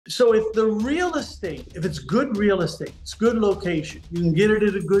So if the real estate, if it's good real estate, it's good location, you can get it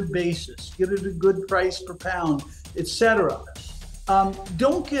at a good basis, get it at a good price per pound, etc.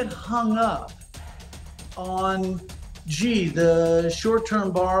 Don't get hung up on, gee, the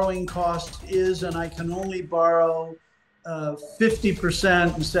short-term borrowing cost is, and I can only borrow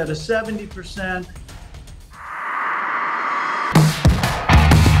 50% instead of 70%.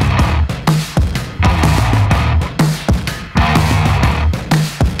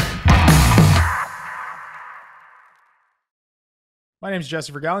 My name is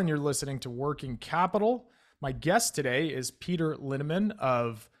Jesse Vergalen, and you're listening to Working Capital. My guest today is Peter Linneman,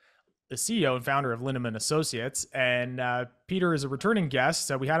 the CEO and founder of Linneman Associates. And Peter is a returning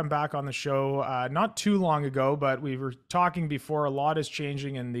guest. We had him back on the show not too long ago, but we were talking before. A lot is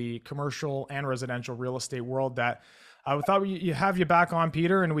changing in the commercial and residential real estate world that we thought we'd have you back on,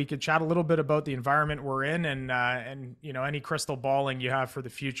 Peter, and we could chat a little bit about the environment we're in and you know, any crystal balling you have for the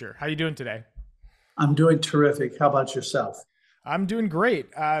future. How are you doing today? I'm doing terrific. How about yourself? I'm doing great.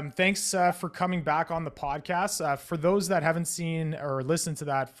 Thanks for coming back on the podcast. For those that haven't seen or listened to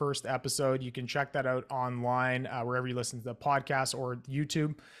that first episode, you can check that out online, wherever you listen to the podcast or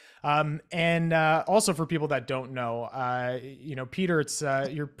YouTube. And also for people that don't know, you know, Peter,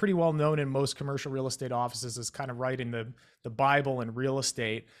 you're pretty well known in most commercial real estate offices as kind of writing the Bible in real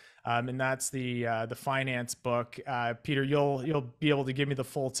estate. And that's the finance book. Peter, you'll be able to give me the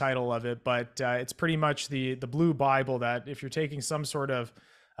full title of it, but it's pretty much the blue Bible that if you're taking some sort of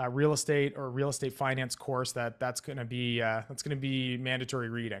real estate or real estate finance course, that's going to be mandatory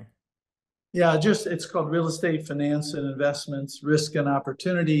reading. Yeah, it's called Real Estate Finance and Investments, Risk and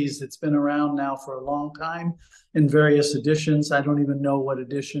Opportunities. It's been around now for a long time in various editions. I don't even know what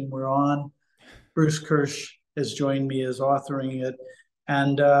edition we're on. Bruce Kirsch has joined me as authoring it.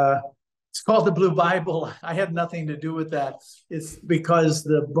 And it's called the Blue Bible. I had nothing to do with that. It's because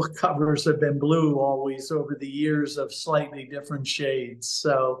the book covers have been blue always over the years of slightly different shades.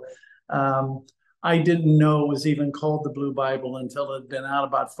 So I didn't know it was even called the Blue Bible until it had been out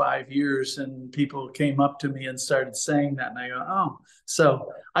about 5 years, and people came up to me and started saying that, and I go, oh,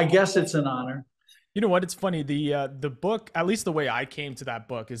 so I guess it's an honor. You know what? It's funny. The book, at least the way I came to that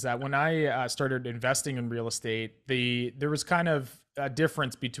book, is that when I started investing in real estate, there was kind of a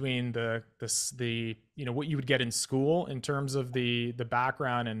difference between the you know, what you would get in school in terms of the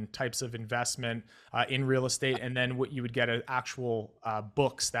background and types of investment in real estate, and then what you would get at actual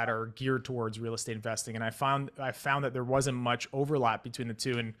books that are geared towards real estate investing. And I found that there wasn't much overlap between the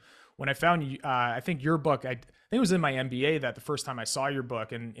two. And when I found I think your book, I think it was in my MBA that the first time I saw your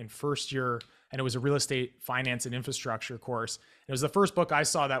book in first year, and it was a real estate finance and infrastructure course. It was the first book I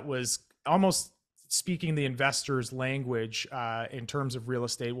saw that was almost speaking the investor's language in terms of real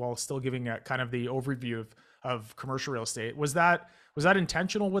estate, while still giving a kind of the overview of commercial real estate. Was that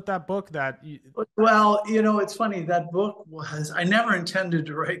intentional with that book? Well, you know, it's funny. That book I never intended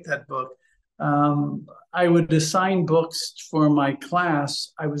to write that book. I would assign books for my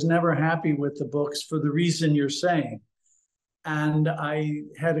class. I was never happy with the books for the reason you're saying. And I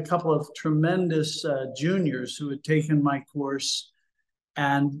had a couple of tremendous juniors who had taken my course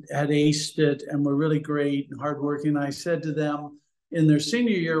and had aced it and were really great and hardworking. I said to them in their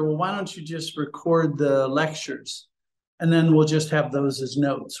senior year, well, why don't you just record the lectures and then we'll just have those as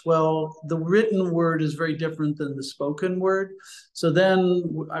notes? Well, the written word is very different than the spoken word. So then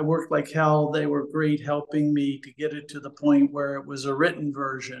I worked like hell. They were great helping me to get it to the point where it was a written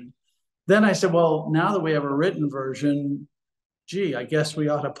version. Then I said, well, now that we have a written version, gee, I guess we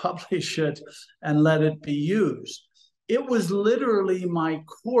ought to publish it and let it be used. It was literally my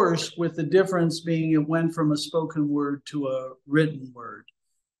course, with the difference being it went from a spoken word to a written word,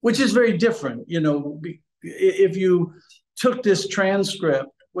 which is very different. You know, if you took this transcript,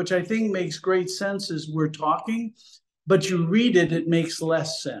 which I think makes great sense as we're talking, but you read it, it makes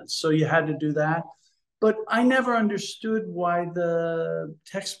less sense. So you had to do that. But I never understood why the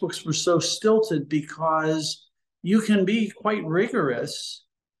textbooks were so stilted, because you can be quite rigorous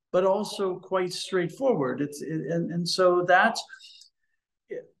but also quite straightforward. And so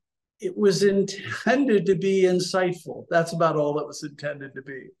it was intended to be insightful. That's about all it was intended to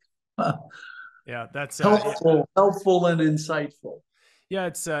be. Yeah, that's helpful and insightful. Yeah,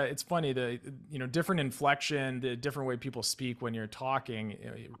 it's funny, you know, different inflection, the different way people speak when you're talking.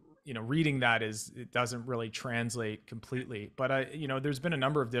 You know, reading that it doesn't really translate completely. But you know, there's been a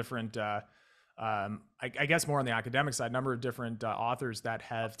number of different. I guess more on the academic side, a number of different authors that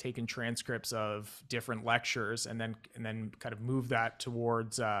have taken transcripts of different lectures and then kind of move that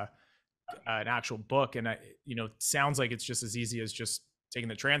towards an actual book. And you know, it sounds like it's just as easy as just taking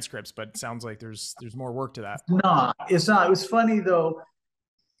the transcripts, but it sounds like there's more work to that. No, it's not. It was funny though.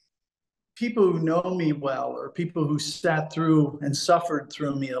 people who know me well, or people who sat through and suffered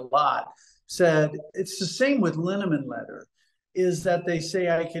through me a lot, said it's the same with Linneman letter, is that they say,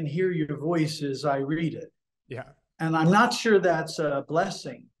 I can hear your voice as I read it. Yeah. And I'm not sure that's a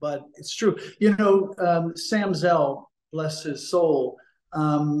blessing, but it's true. Sam Zell, bless his soul,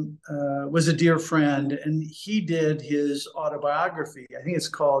 was a dear friend, and he did his autobiography. I think it's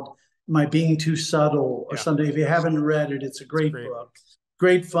called Am I Being Too Subtle or something. If you haven't read it, it's a great book.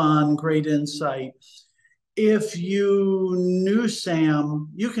 Great fun, great insight. If you knew Sam,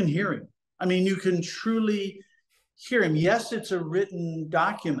 you can hear him. I mean, you can truly hear him. Yes, it's a written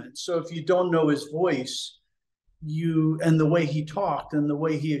document. So if you don't know his voice, and the way he talked and the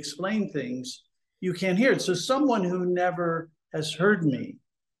way he explained things, you can't hear it. So someone who never has heard me,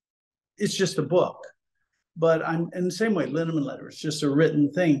 it's just a book. But I'm in the same way, Linneman letter, it's just a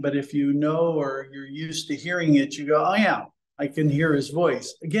written thing. But if you know, or you're used to hearing it, you go, oh yeah, I can hear his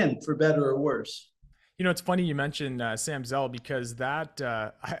voice, again, for better or worse. You know, it's funny you mentioned Sam Zell, because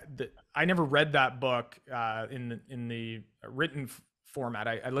I never read that book in the written format.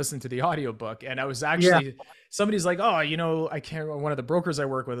 I listened to the audiobook, and I was actually, somebody's like, oh, I can't, one of the brokers I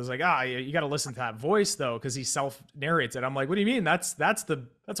work with is like, you got to listen to that voice though, because he self narrates it. I'm like, what do you mean? That's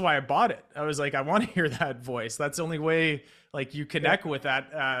why I bought it. I was like, I want to hear that voice. That's the only way like you connect with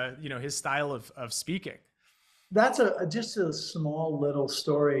that, his style of speaking. That's just a small little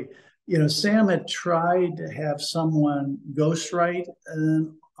story. Sam had tried to have someone ghostwrite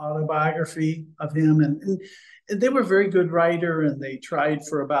an autobiography of him, and they were a very good writer, and they tried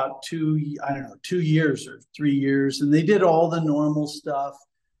for about 2 years or 3 years, and they did all the normal stuff,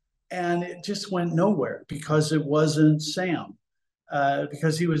 and it just went nowhere because it wasn't Sam,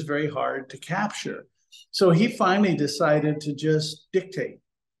 because he was very hard to capture. So he finally decided to just dictate.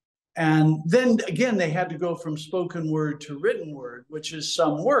 And then again, they had to go from spoken word to written word, which is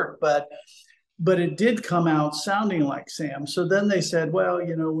some work, but it did come out sounding like Sam. So then they said, well,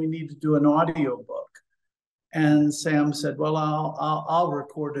 we need to do an audio book. And Sam said, well, I'll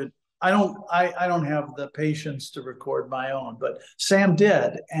record it. I don't have the patience to record my own, but Sam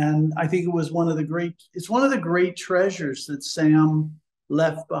did. And I think it's one of the great treasures that Sam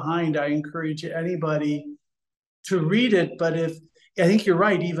left behind. I encourage anybody to read it, but I think you're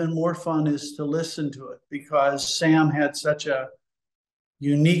right, even more fun is to listen to it, because Sam had such a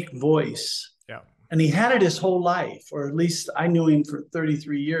unique voice. Yeah. And he had it his whole life, or at least I knew him for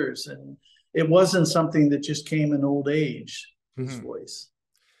 33 years. And it wasn't something that just came in old age, his voice.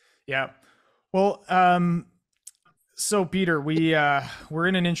 Yeah. Well, so Peter, we're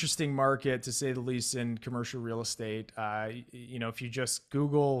in an interesting market, to say the least, in commercial real estate. If you just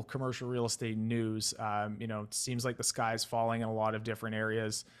Google commercial real estate news, it seems like the sky's falling in a lot of different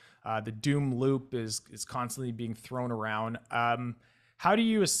areas. The doom loop is constantly being thrown around. How do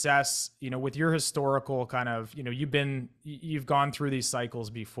you assess, with your historical kind of, you've gone through these cycles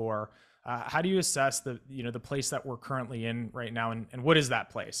before. How do you assess the place that we're currently in right now, and what is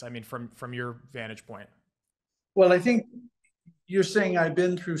that place? I mean, from your vantage point. Well, I think you're saying I've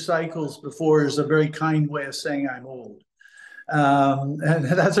been through cycles before is a very kind way of saying I'm old. And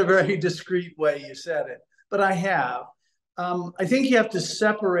that's a very discreet way you said it, but I have. I think you have to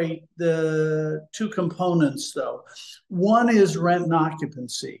separate the two components, though. One is rent and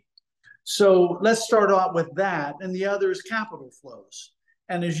occupancy. So let's start out with that. And the other is capital flows.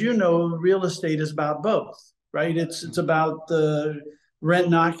 And as you know, real estate is about both, right? It's about the rent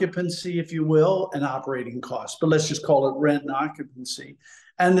and occupancy, if you will, and operating costs, but let's just call it rent and occupancy.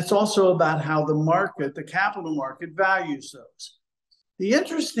 And it's also about how the capital market values those. The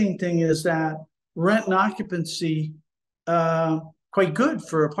interesting thing is that rent and occupancy, quite good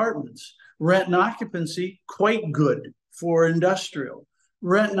for apartments. Rent and occupancy, quite good for industrial.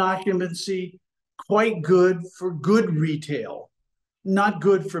 Rent and occupancy, quite good for good retail. Not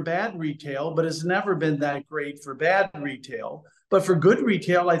good for bad retail, but it's never been that great for bad retail. But for good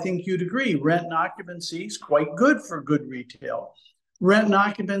retail, I think you'd agree, rent and occupancy is quite good for good retail. Rent and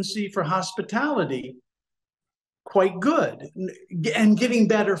occupancy for hospitality, quite good, and getting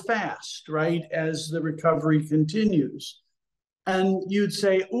better fast, right, as the recovery continues. And you'd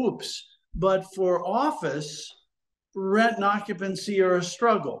say, oops, but for office, rent and occupancy are a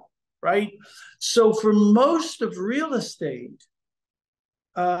struggle, right? So for most of real estate,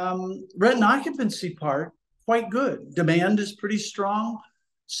 rent and occupancy part, quite good. Demand is pretty strong.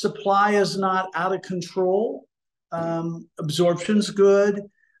 Supply is not out of control. Absorption's good.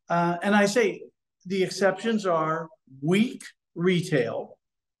 And I say the exceptions are weak retail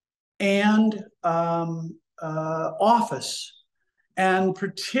and office, and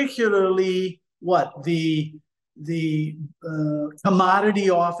particularly the the commodity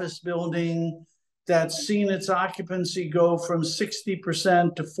office building that's seen its occupancy go from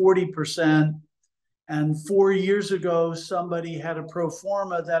 60% to 40%. And 4 years ago, somebody had a pro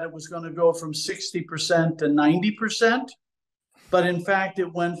forma that it was going to go from 60% to 90%. But in fact,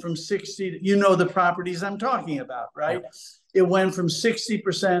 it went from 60, you know, the properties I'm talking about, right? Yep. It went from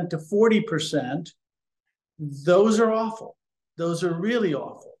 60% to 40%. Those are awful. Those are really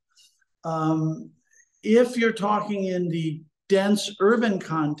awful. If you're talking in the dense urban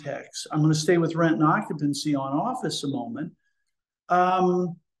context, I'm going to stay with rent and occupancy on office a moment.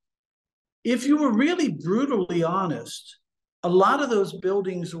 If you were really brutally honest, a lot of those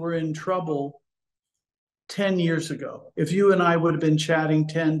buildings were in trouble 10 years ago. If you and I would have been chatting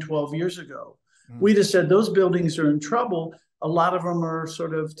 10, 12 years ago, we'd have said those buildings are in trouble. A lot of them are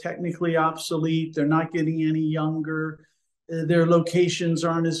sort of technically obsolete. They're not getting any younger. Their locations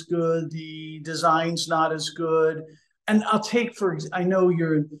aren't as good. The design's not as good. And I'll take I know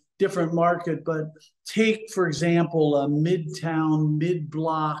you're a different market, but take, for example, a midtown,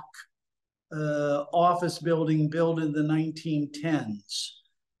 mid-block office building built in the 1910s,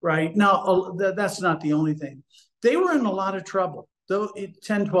 right? Now, that's not the only thing. They were in a lot of trouble. Though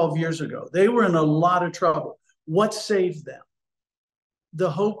 10, 12 years ago, they were in a lot of trouble. What saved them? The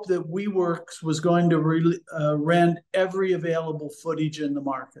hope that WeWorks was going to rent every available footage in the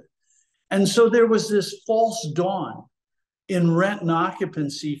market. And so there was this false dawn in rent and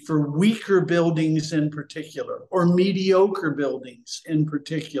occupancy for weaker buildings in particular, or mediocre buildings in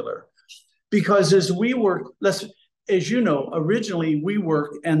particular. Because as WeWork, as you know, originally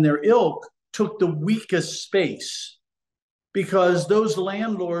WeWork and their ilk took the weakest space because those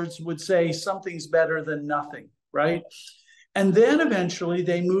landlords would say something's better than nothing, right? And then eventually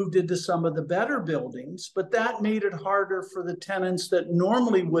they moved into some of the better buildings, but that made it harder for the tenants that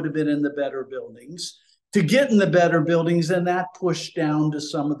normally would have been in the better buildings to get in the better buildings, and that pushed down to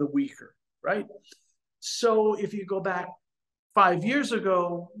some of the weaker, right? So if you go back 5 years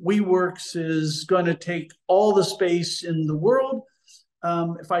ago, WeWorks is going to take all the space in the world.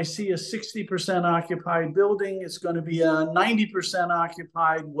 If I see a 60% occupied building, it's going to be a 90%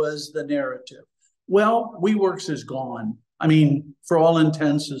 occupied was the narrative. Well, WeWorks is gone. I mean, for all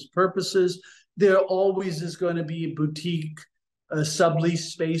intents and purposes, there always is going to be a boutique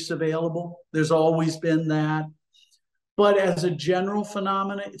sublease space available. There's always been that. But as a general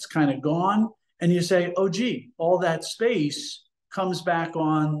phenomenon, it's kind of gone. And you say, oh, gee, all that space comes back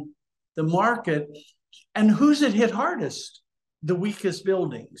on the market. And who's it hit hardest? The weakest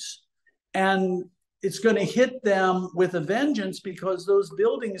buildings. And it's going to hit them with a vengeance because those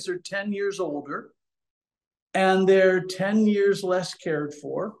buildings are 10 years older and they're 10 years less cared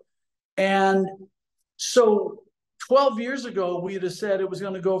for. And so 12 years ago, we'd have said it was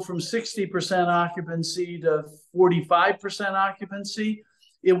going to go from 60% occupancy to 45% occupancy.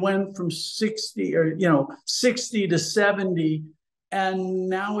 It went from 60 to 70, and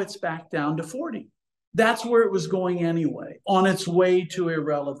now it's back down to 40. That's where it was going anyway, on its way to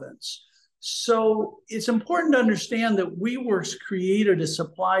irrelevance. So it's important to understand that WeWorks created a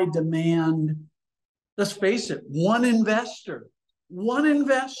supply-demand, let's face it, one investor,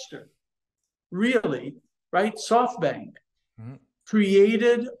 really, right? SoftBank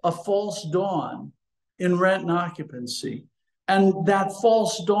created a false dawn in rent and occupancy. And that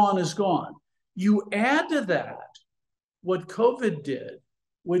false dawn is gone. You add to that what COVID did,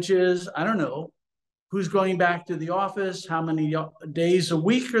 which is, I don't know, who's going back to the office? How many days a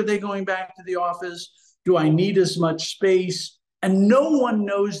week are they going back to the office? Do I need as much space? And no one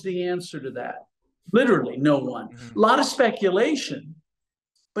knows the answer to that. Literally no one. A lot of speculation,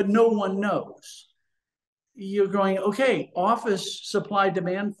 but no one knows. You're going, okay, office supply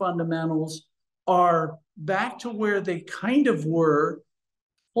demand fundamentals are back to where they kind of were,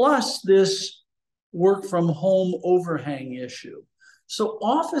 plus this work from home overhang issue. So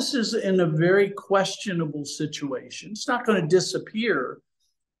office is in a very questionable situation. It's not going to disappear,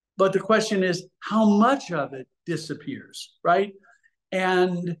 but the question is how much of it disappears, right?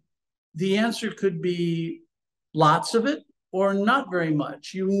 And the answer could be lots of it or not very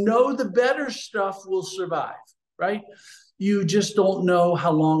much. You know the better stuff will survive, right? You just don't know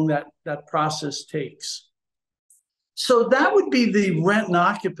how long that process takes. So that would be the rent and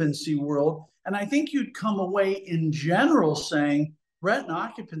occupancy world. And I think you'd come away in general saying rent and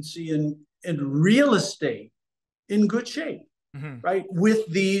occupancy in real estate in good shape, right? With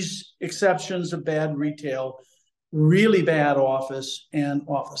these exceptions of bad retail, really bad office and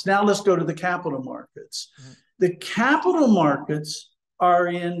office. Now let's go to the capital markets. The capital markets are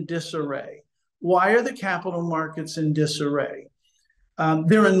in disarray. Why are the capital markets in disarray?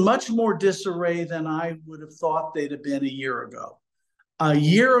 They're in much more disarray than I would have thought they'd have been a year ago. A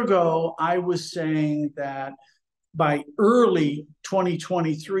year ago, I was saying that by early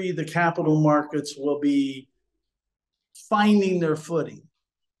 2023, the capital markets will be finding their footing.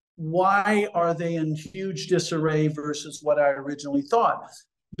 Why are they in huge disarray versus what I originally thought?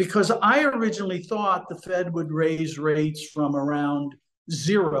 Because I originally thought the Fed would raise rates from around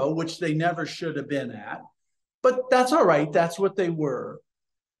 0, which they never should have been at. But that's all right. That's what they were.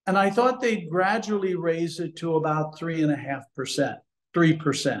 And I thought they'd gradually raise it to about 3.5%,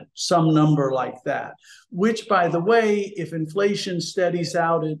 3%, some number like that, which, by the way, if inflation steadies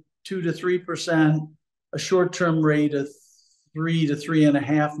out at 2 to 3%, a short-term rate of 3 to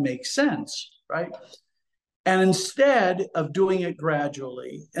 3.5 makes sense, right? And instead of doing it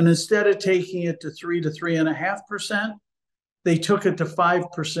gradually, and instead of taking it to 3 to 3.5%, they took it to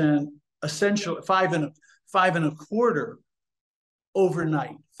 5%, essentially 5.25%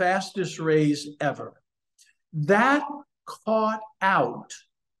 overnight, fastest raise ever. That caught out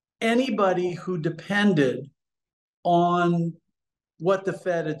anybody who depended on what the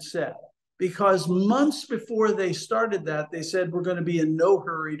Fed had said. Because months before they started that, they said, we're going to be in no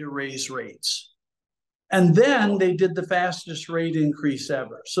hurry to raise rates. And then they did the fastest rate increase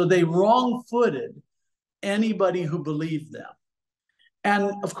ever. So they wrong-footed anybody who believed them.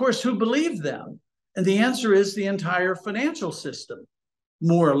 And of course, who believed them? And the answer is the entire financial system,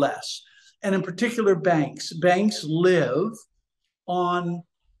 more or less. And in particular, banks. Banks live on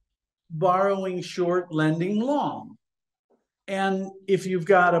borrowing short, lending long. And if you've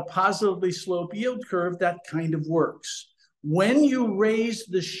got a positively sloped yield curve, that kind of works. When you raise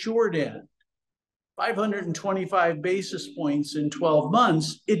the short end, 525 basis points in 12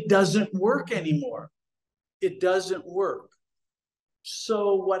 months, it doesn't work anymore. It doesn't work.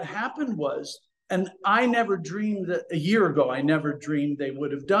 So what happened was, and I never dreamed that a year ago, I never dreamed they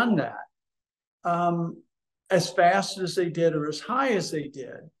would have done that as fast as they did or as high as they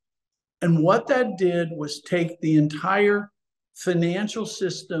did. And what that did was take the entire financial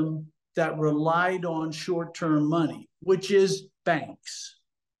system that relied on short-term money, which is banks,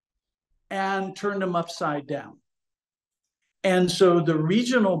 and turned them upside down. And so the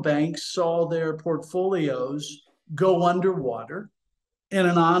regional banks saw their portfolios go underwater in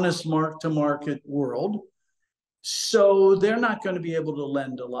an honest mark-to-market world. So they're not going to be able to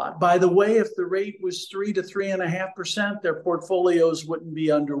lend a lot. By the way, if the rate was 3 to 3.5%, their portfolios wouldn't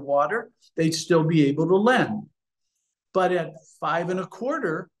be underwater. They'd still be able to lend. But at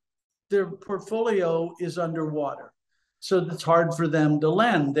 5.25%, their portfolio is underwater. So it's hard for them to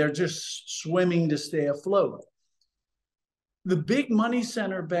lend. They're just swimming to stay afloat. The big money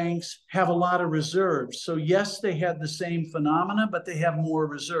center banks have a lot of reserves. So yes, they had the same phenomena, but they have more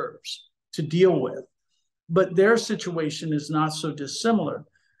reserves to deal with. But their situation is not so dissimilar.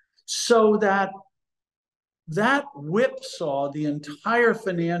 So that whipsaw the entire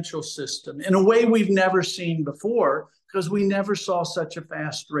financial system in a way we've never seen before, because we never saw such a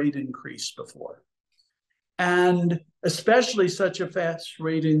fast rate increase before. And especially such a fast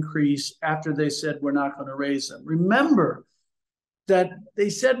rate increase after they said we're not going to raise them. Remember that they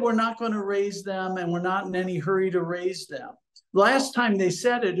said we're not going to raise them and we're not in any hurry to raise them. Last time they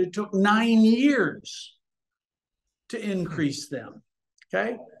said it, it took 9 years to increase them,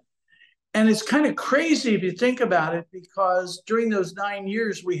 okay? And it's kind of crazy if you think about it, because during those 9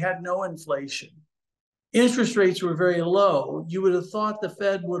 years, we had no inflation. Interest rates were very low. You would have thought the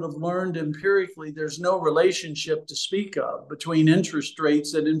Fed would have learned empirically there's no relationship to speak of between interest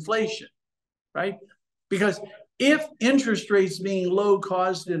rates and inflation, right? Because if interest rates being low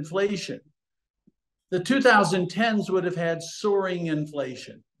caused inflation, the 2010s would have had soaring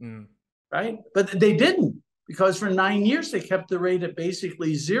inflation, right? But they didn't, because for 9 years, they kept the rate at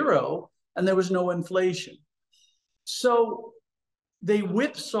basically 0 and there was no inflation. So they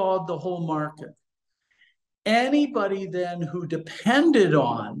whipsawed the whole market. Anybody then who depended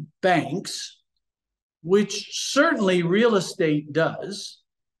on banks, which certainly real estate does,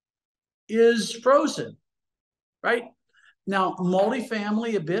 is frozen, right? Now,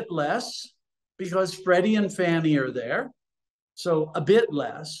 multifamily, a bit less, because Freddie and Fannie are there, so a bit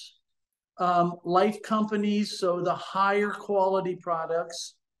less. Life companies, so the higher quality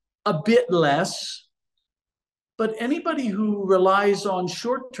products, a bit less. But anybody who relies on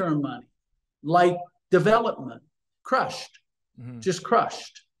short-term money, like development, crushed, just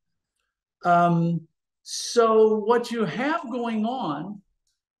crushed. So what you have going on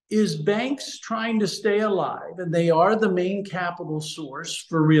is banks trying to stay alive, and they are the main capital source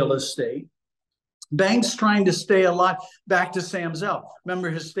for real estate. Banks trying to stay alive. Back to Sam Zell. Remember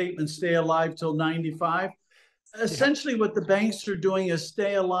his statement, stay alive till 95? essentially what the banks are doing is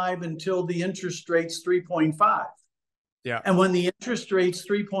stay alive until the interest rate's 3.5. Yeah. And when the interest rate's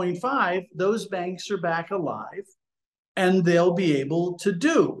 3.5, those banks are back alive and they'll be able to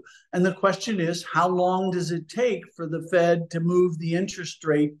do. And the question is, how long does it take for the Fed to move the interest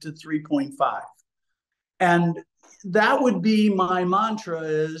rate to 3.5? And that would be my mantra,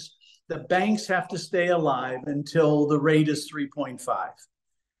 is the banks have to stay alive until the rate is 3.5.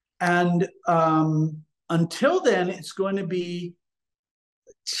 And until then, it's going to be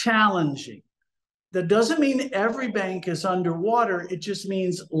challenging. That doesn't mean every bank is underwater. It just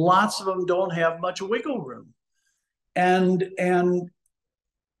means lots of them don't have much wiggle room. And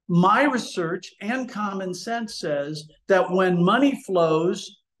my research and common sense says that when money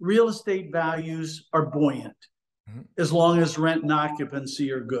flows, real estate values are buoyant, as long as rent and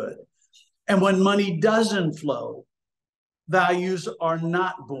occupancy are good. And when money doesn't flow, values are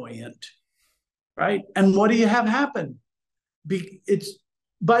not buoyant, right? And what do you have happen?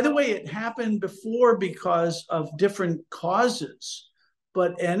 By the way, it happened before because of different causes,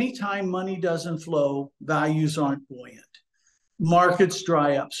 but anytime money doesn't flow, values aren't buoyant. Markets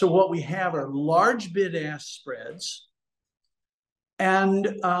dry up. So what we have are large bid-ask spreads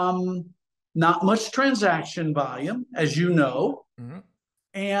and not much transaction volume, as you know. Mm-hmm.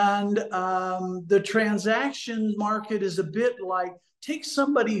 And the transaction market is a bit like, take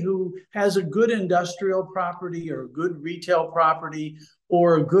somebody who has a good industrial property or a good retail property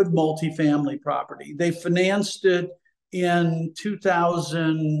or a good multifamily property. They financed it in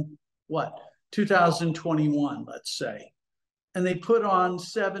 2021, let's say, and they put on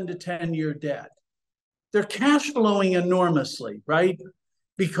 7 to 10 year debt. They're cash flowing enormously, right?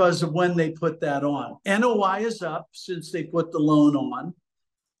 Because of when they put that on. NOI is up since they put the loan on,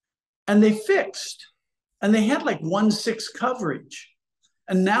 and they fixed, and they had like 1.6 coverage.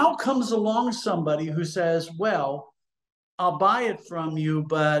 And now comes along somebody who says, well, I'll buy it from you,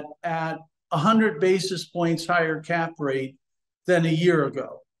 but at 100 basis points higher cap rate than a year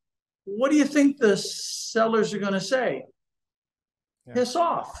ago. What do you think the sellers are going to say? Yeah. Piss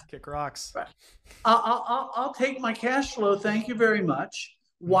off. Kick rocks. I'll take my cash flow. Thank you very much.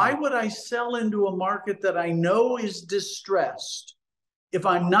 Why would I sell into a market that I know is distressed? If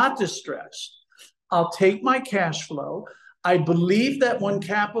I'm not distressed, I'll take my cash flow. I believe that when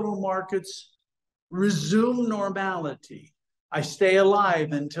capital markets resume normality, I stay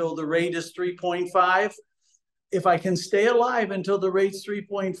alive until the rate is 3.5. If I can stay alive until the rate's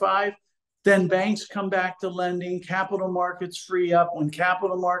 3.5, then banks come back to lending, capital markets free up. When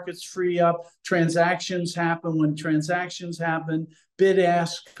capital markets free up, transactions happen. When transactions happen,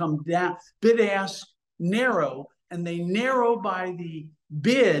 bid-ask come down. Bid-ask narrow, and they narrow by the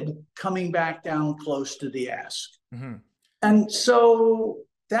bid coming back down close to the ask. Mm-hmm. And so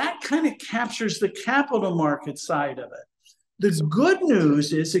that kind of captures the capital market side of it. The good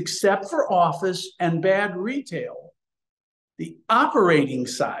news is, except for office and bad retail, the operating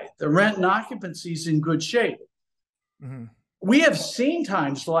side, the rent and occupancy, is in good shape. Mm-hmm. We have seen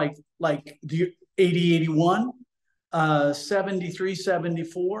times like the 80-81,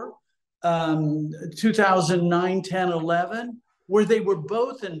 73-74, 2009, 10, 11, where they were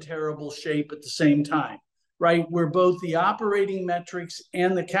both in terrible shape at the same time, right? Where both the operating metrics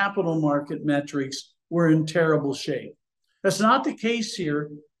and the capital market metrics were in terrible shape. That's not the case here,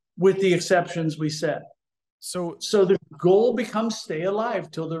 with the exceptions we said. So the goal becomes stay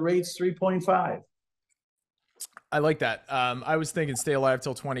alive till the rate's 3.5. I like that. I was thinking stay alive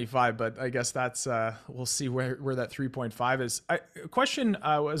till 25, but I guess that's we'll see where that 3.5 is. A question,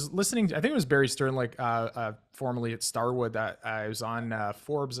 I was listening to, I think it was Barry Sternlicht, formerly at Starwood, that I was on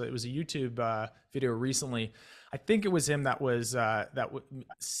Forbes. It was a YouTube video recently. I think it was him that was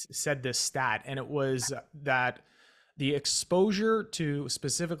said this stat, and it was that the exposure to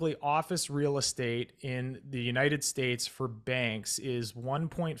specifically office real estate in the United States for banks is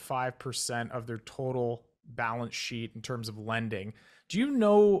 1.5% of their total balance sheet in terms of lending. Do you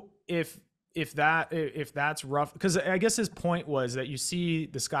know if that's rough? Because I guess his point was that you see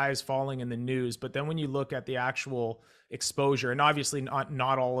the sky is falling in the news, but then when you look at the actual exposure, and obviously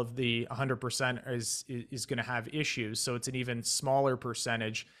not all of the 100% is going to have issues, so it's an even smaller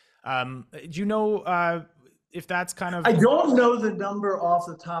percentage. Do you know if that's kind of... I don't know the number off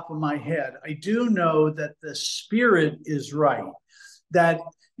the top of my head. I do know that the spirit is right. That,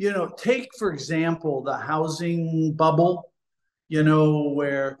 take, for example, the housing bubble,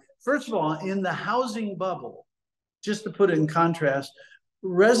 where, first of all, in the housing bubble, just to put it in contrast,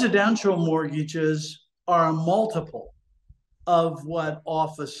 residential mortgages are a multiple of what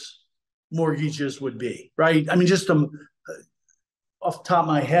office mortgages would be, right? I mean, just off the top of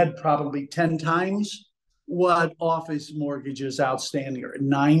my head, probably 10 times what office mortgages outstanding are,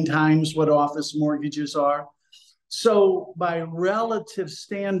 9 times what office mortgages are. So by relative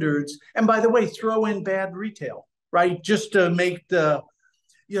standards, and by the way, throw in bad retail, right? Just to make the,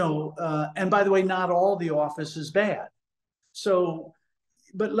 and by the way, not all the office is bad. So,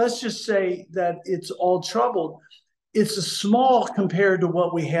 but let's just say that it's all troubled. It's a small compared to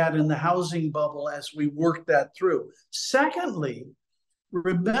what we had in the housing bubble as we worked that through. Secondly,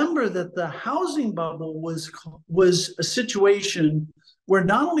 remember that the housing bubble was a situation where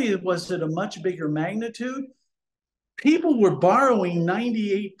not only was it a much bigger magnitude, people were borrowing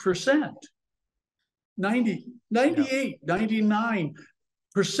 98%, 98,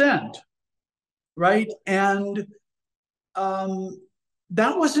 99%, right? And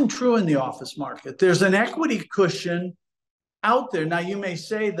that wasn't true in the office market. There's an equity cushion out there. Now, you may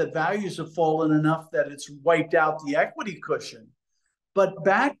say that values have fallen enough that it's wiped out the equity cushion. But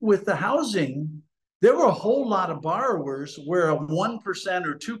back with the housing, there were a whole lot of borrowers where a 1%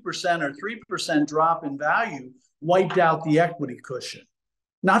 or 2% or 3% drop in value wiped out the equity cushion.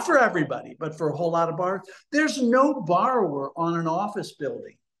 Not for everybody, but for a whole lot of borrowers. There's no borrower on an office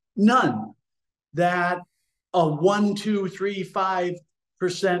building, none, that a 1, 2, 3, 5%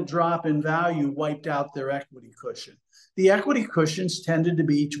 drop in value wiped out their equity cushion. The equity cushions tended to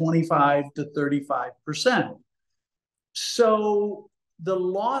be 25 to 35%. So the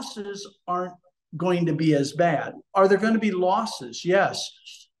losses aren't going to be as bad. Are there going to be losses? Yes.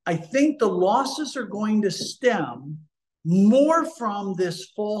 I think the losses are going to stem more from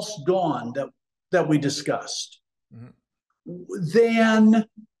this false dawn that we discussed than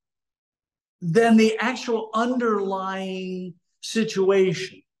the actual underlying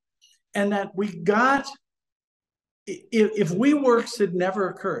situation. And that we got, if WeWorks had never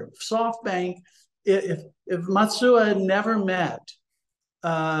occurred, SoftBank, if Matsuo had never met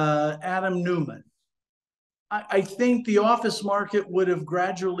Adam Neumann, I think the office market would have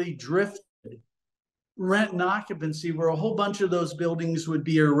gradually drifted rent and occupancy, where a whole bunch of those buildings would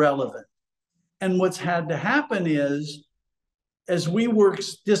be irrelevant. And what's had to happen is, as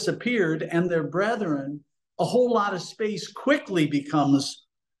WeWorks disappeared and their brethren, a whole lot of space quickly becomes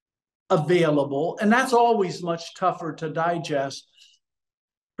available. And that's always much tougher to digest,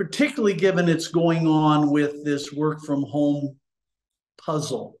 particularly given it's going on with this work from home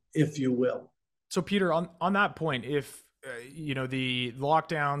puzzle, if you will. So Peter, on that point, if the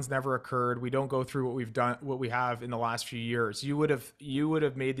lockdowns never occurred, we don't go through what we have in the last few years, you would have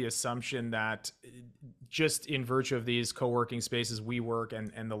made the assumption that just in virtue of these co-working spaces, WeWork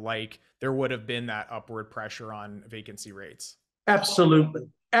and the like, there would have been that upward pressure on vacancy rates. Absolutely.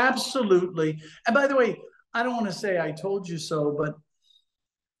 Absolutely. And by the way, I don't want to say I told you so, but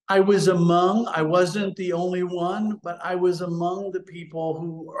I wasn't the only one, but I was among the people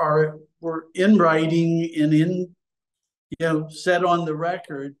who were in writing and said on the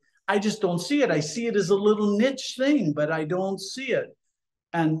record, I just don't see it. I see it as a little niche thing, but I don't see it.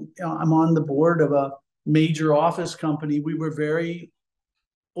 And I'm on the board of a major office company. We were very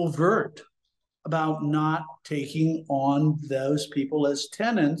overt about not taking on those people as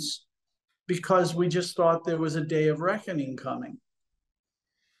tenants because we just thought there was a day of reckoning coming.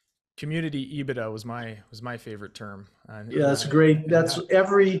 Community EBITDA was my favorite term. Yeah, that's great. That's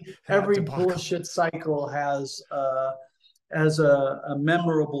every bullshit cycle has a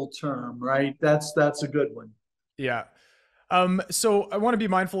memorable term, right? That's a good one. Yeah. So I want to be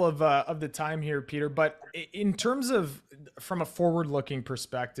mindful of the time here, Peter, but in terms of from a forward-looking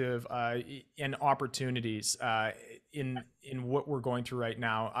perspective and opportunities in what we're going through right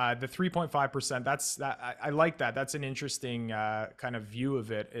now, the 3.5%, I like that. That's an interesting kind of view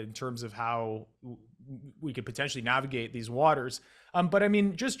of it in terms of how we could potentially navigate these waters. But I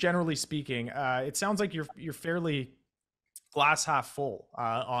mean, just generally speaking, it sounds like you're fairly glass half full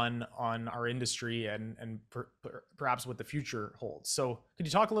on our industry and perhaps what the future holds. So could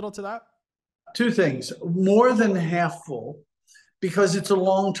you talk a little to that? Two things: more than half full, because it's a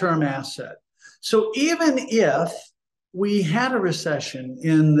long-term asset. So even if we had a recession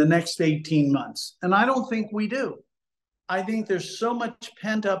in the next 18 months, and I don't think we do, I think there's so much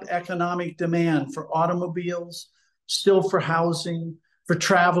pent-up economic demand for automobiles, still for housing, for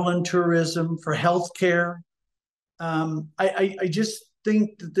travel and tourism, for healthcare. I just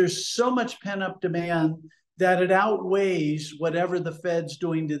think that there's so much pent-up demand that it outweighs whatever the Fed's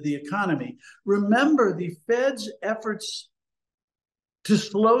doing to the economy. Remember, the Fed's efforts to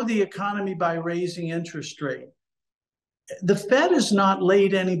slow the economy by raising interest rate. The Fed has not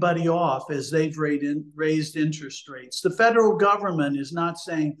laid anybody off as they've raised interest rates. The federal government is not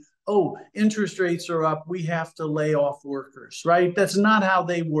saying, oh, interest rates are up, we have to lay off workers, right? That's not how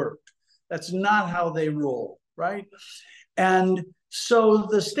they worked. That's not how they roll, right? And so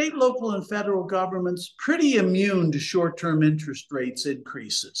the state, local, and federal government's pretty immune to short-term interest rates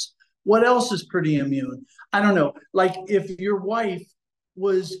increases. What else is pretty immune? I don't know. Like if your wife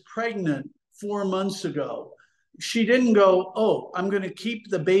was pregnant 4 months ago, she didn't go, oh, I'm going to keep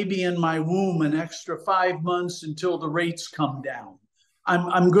the baby in my womb an extra 5 months until the rates come down.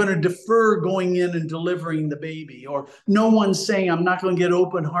 I'm going to defer going in and delivering the baby. Or no one's saying I'm not going to get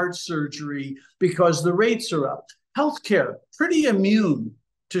open heart surgery because the rates are up. Healthcare, pretty immune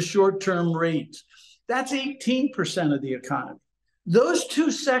to short-term rates. That's 18% of the economy. Those two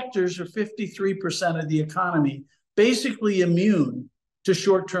sectors are 53% of the economy, basically immune to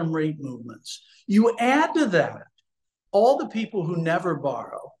short-term rate movements. You add to that all the people who never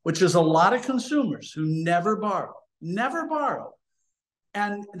borrow, which is a lot of consumers who never borrow.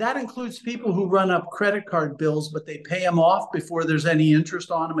 And that includes people who run up credit card bills, but they pay them off before there's any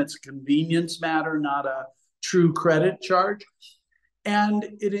interest on them. It's a convenience matter, not a true credit charge. And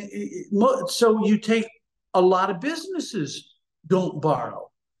so you take a lot of businesses don't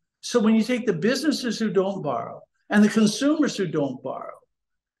borrow. So when you take the businesses who don't borrow and the consumers who don't borrow,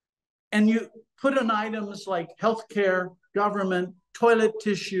 and you put in items like healthcare, government, toilet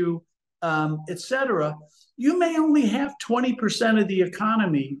tissue, et cetera, you may only have 20% of the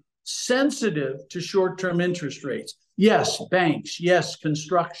economy sensitive to short-term interest rates. Yes, banks, yes,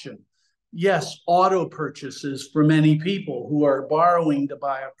 construction, yes, auto purchases for many people who are borrowing to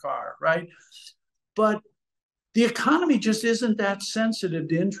buy a car, right? But the economy just isn't that sensitive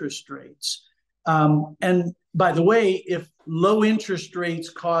to interest rates. And by the way, if low interest rates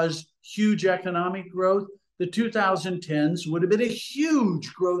caused huge economic growth, the 2010s would have been a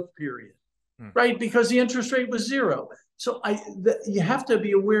huge growth period, right? Because the interest rate was zero. So you have to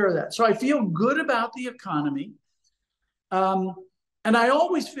be aware of that. So I feel good about the economy. And I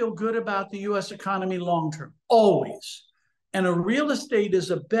always feel good about the US economy long-term, always. And a real estate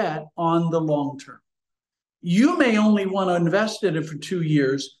is a bet on the long-term. You may only want to invest in it for 2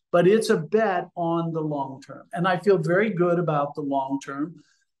 years, but it's a bet on the long-term. And I feel very good about the long-term.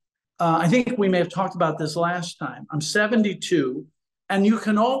 I think we may have talked about this last time. I'm 72, and you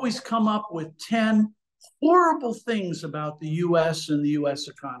can always come up with 10 horrible things about the US and the US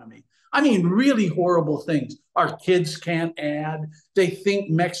economy. I mean, really horrible things. Our kids can't add. They think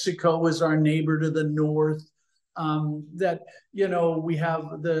Mexico is our neighbor to the north. That, you know, we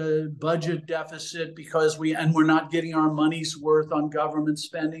have the budget deficit because we're not getting our money's worth on government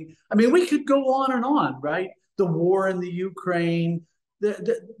spending. I mean, we could go on and on, right? The war in the Ukraine.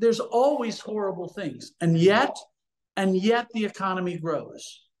 There's always horrible things. And yet the economy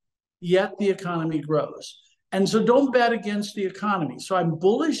grows. And so don't bet against the economy. So I'm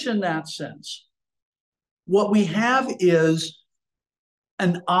bullish in that sense. What we have is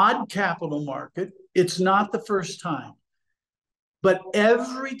an odd capital market. It's not the first time. But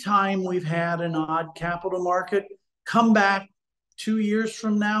every time we've had an odd capital market, come back 2 years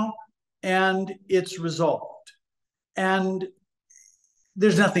from now, and it's resolved. And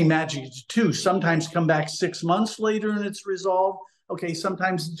there's nothing magic to. Sometimes come back 6 months later and it's resolved. Okay,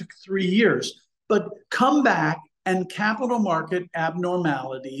 sometimes it took 3 years. But come back and capital market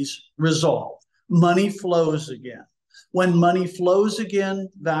abnormalities resolve. Money flows again. When money flows again,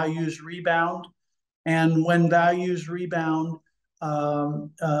 values rebound. And when values rebound,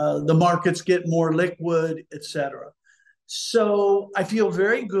 the markets get more liquid, et cetera. So I feel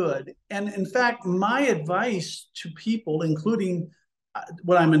very good. And in fact, my advice to people, including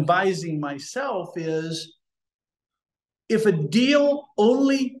what I'm advising myself, is if a deal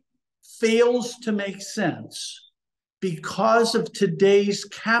only fails to make sense because of today's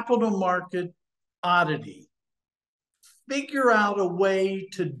capital market oddity, figure out a way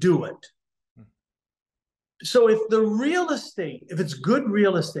to do it. So if the real estate, if it's good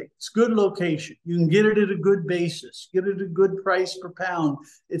real estate, it's good location, you can get it at a good basis, get it at a good price per pound,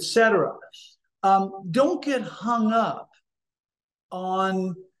 et cetera. Don't get hung up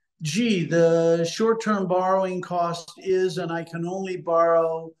on, gee, the short-term borrowing cost is, and I can only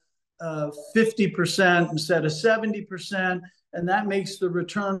borrow 50% instead of 70%, and that makes the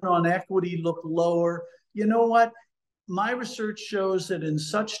return on equity look lower. You know what? My research shows that in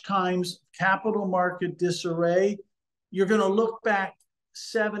such times, capital market disarray, you're going to look back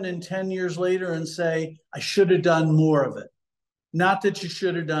 7 and 10 years later and say, I should have done more of it. Not that you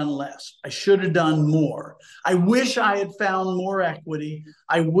should have done less. I should have done more. I wish I had found more equity.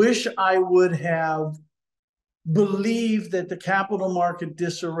 I wish I would have believed that the capital market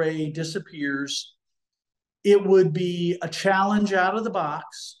disarray disappears. It would be a challenge out of the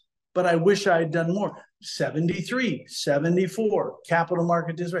box. but I wish I had done more. 73, 74, capital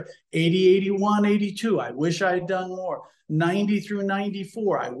market disarray, 80, 81, 82. I wish I had done more. 90 through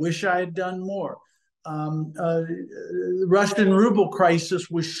 94. I wish I had done more. Russian ruble crisis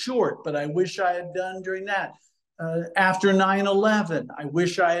was short, but I wish I had done during that. After 9/11, I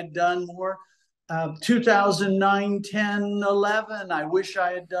wish I had done more. 2009, 10, 11, I wish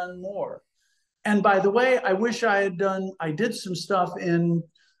I had done more. And by the way, I wish I did some stuff in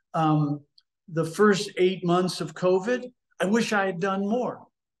the first 8 months of COVID. I wish I had done more.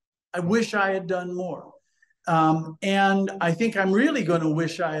 I wish I had done more. And I think I'm really going to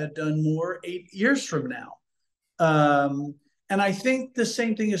wish I had done more 8 years from now. And I think the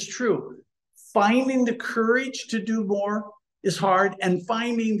same thing is true. Finding the courage to do more is hard, and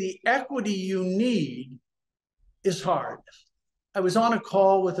finding the equity you need is hard. I was on a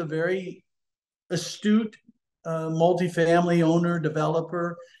call with a very astute multifamily owner,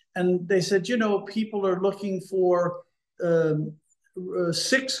 developer, and they said, people are looking for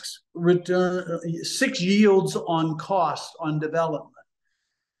six yields on cost on development.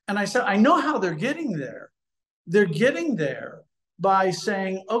 And I said, I know how they're getting there. They're getting there by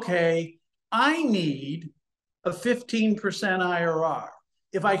saying, okay, I need a 15% IRR.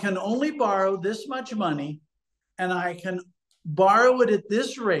 If I can only borrow this much money and I can borrow it at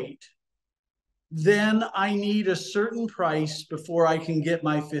this rate, then I need a certain price before I can get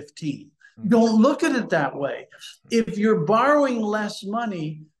my 15. Don't look at it that way. If you're borrowing less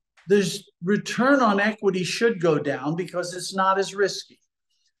money, there's return on equity should go down because it's not as risky.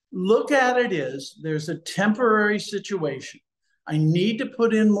 Look at it as there's a temporary situation. I need to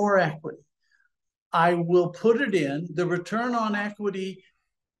put in more equity. I will put it in. The return on equity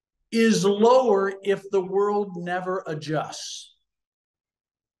is lower if the world never adjusts.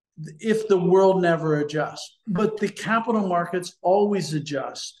 If the world never adjusts. But the capital markets always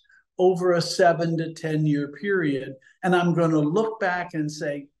adjust over a 7 to 10 year period. And I'm going to look back and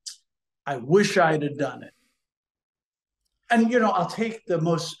say, I wish I'd have done it. And, I'll take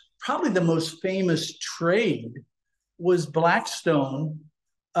probably the most famous trade was Blackstone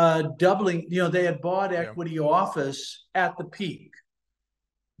doubling, they had bought equity office at the peak.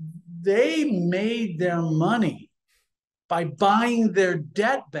 They made their money by buying their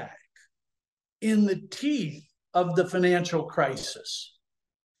debt back in the teeth of the financial crisis.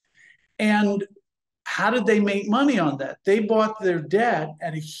 And how did they make money on that? They bought their debt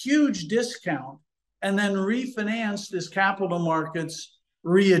at a huge discount and then refinanced as capital markets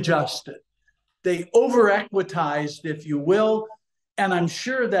readjusted. They over-equitized, if you will, and I'm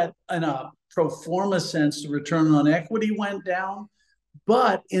sure that in a pro forma sense, the return on equity went down,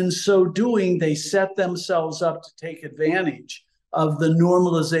 but in so doing, they set themselves up to take advantage of the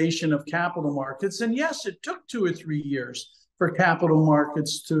normalization of capital markets. And yes, it took 2 or 3 years for capital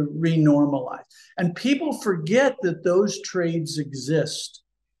markets to renormalize. And people forget that those trades exist,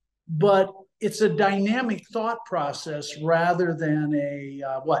 but it's a dynamic thought process rather than a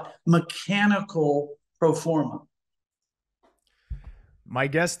mechanical pro forma. My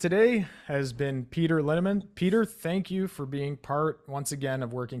guest today has been Peter Linneman. Peter, thank you for being part once again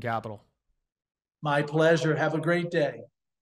of Working Capital. My pleasure. Have a great day.